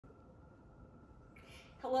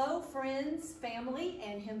Hello, friends, family,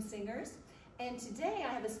 and hymn singers. And today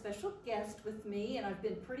I have a special guest with me, and I've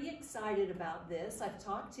been pretty excited about this.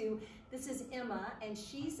 This is Emma, and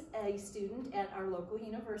she's a student at our local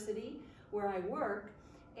university where I work.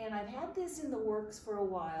 And I've had this in the works for a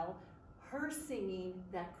while, her singing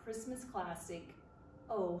that Christmas classic,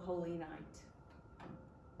 "Oh, Holy Night."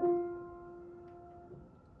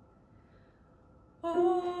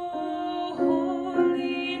 Oh,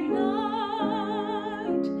 holy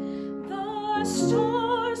night, the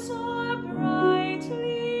stars are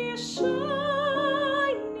brightly shining.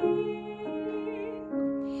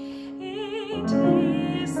 It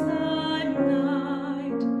is the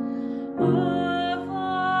night of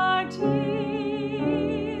our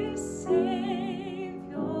dear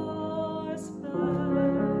Savior's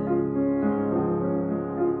birth.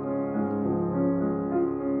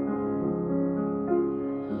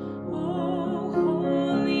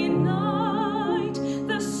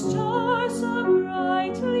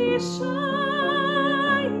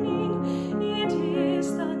 Shining, it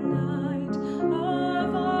is the night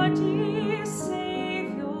of our dear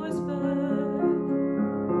Savior's birth.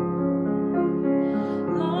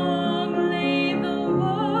 Long lay the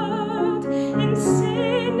world in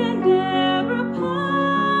sin and error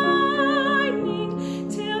pining,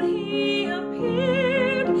 till He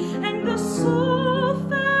appeared and the soul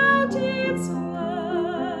felt its worth.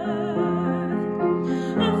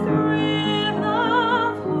 A thrill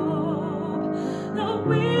of hope, the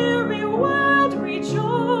weary world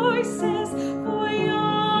rejoices, for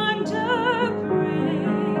yonder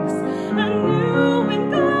breaks a new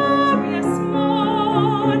and glorious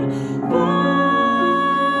morn. Fall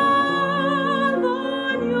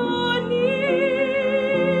on your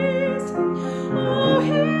knees, oh,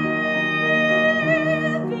 hear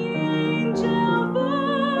the angel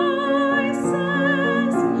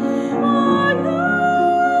voices, oh,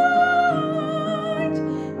 night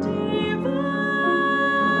divine,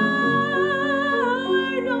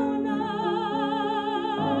 oh,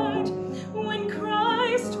 night when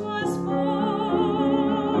Christ was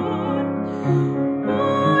born,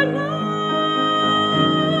 oh,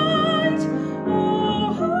 night,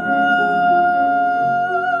 oh, holy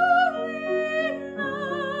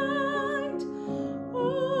night,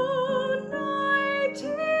 oh, night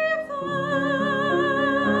divine.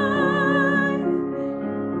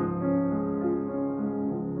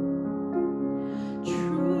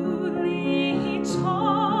 Truly He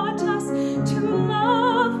taught us to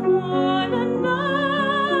love one another.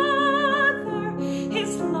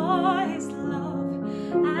 His law is love,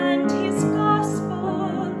 and His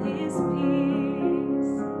gospel is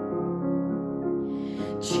peace.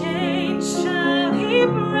 Chains shall He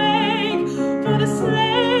break, for the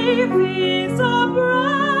slave is a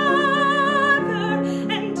brother,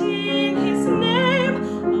 and in His name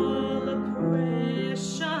all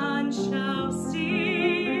oppression shall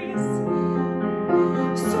cease.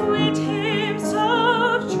 Sweet hymns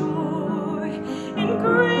of joy and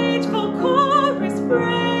grateful chorus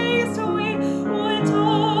praise, we would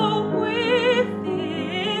all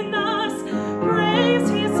within us praise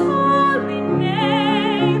His holy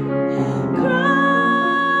name.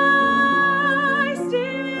 Christ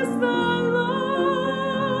is the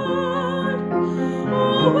Lord.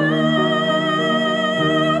 Oh,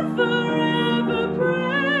 forever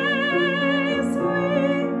praise we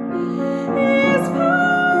His power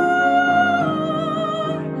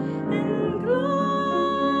and glory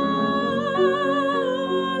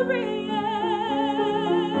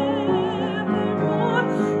evermore.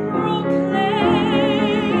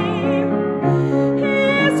 Proclaim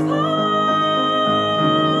His power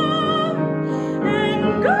and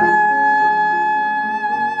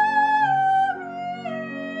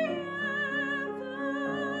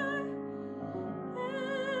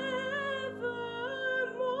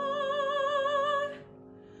evermore.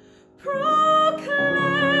 Proclaim.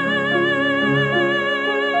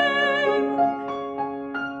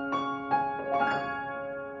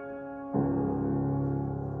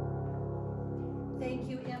 Thank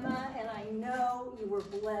you, Emma, and I know you were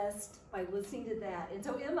blessed by listening to that. And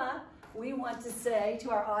so, Emma, we want to say to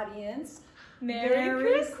our audience, Merry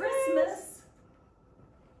Christmas. Christmas.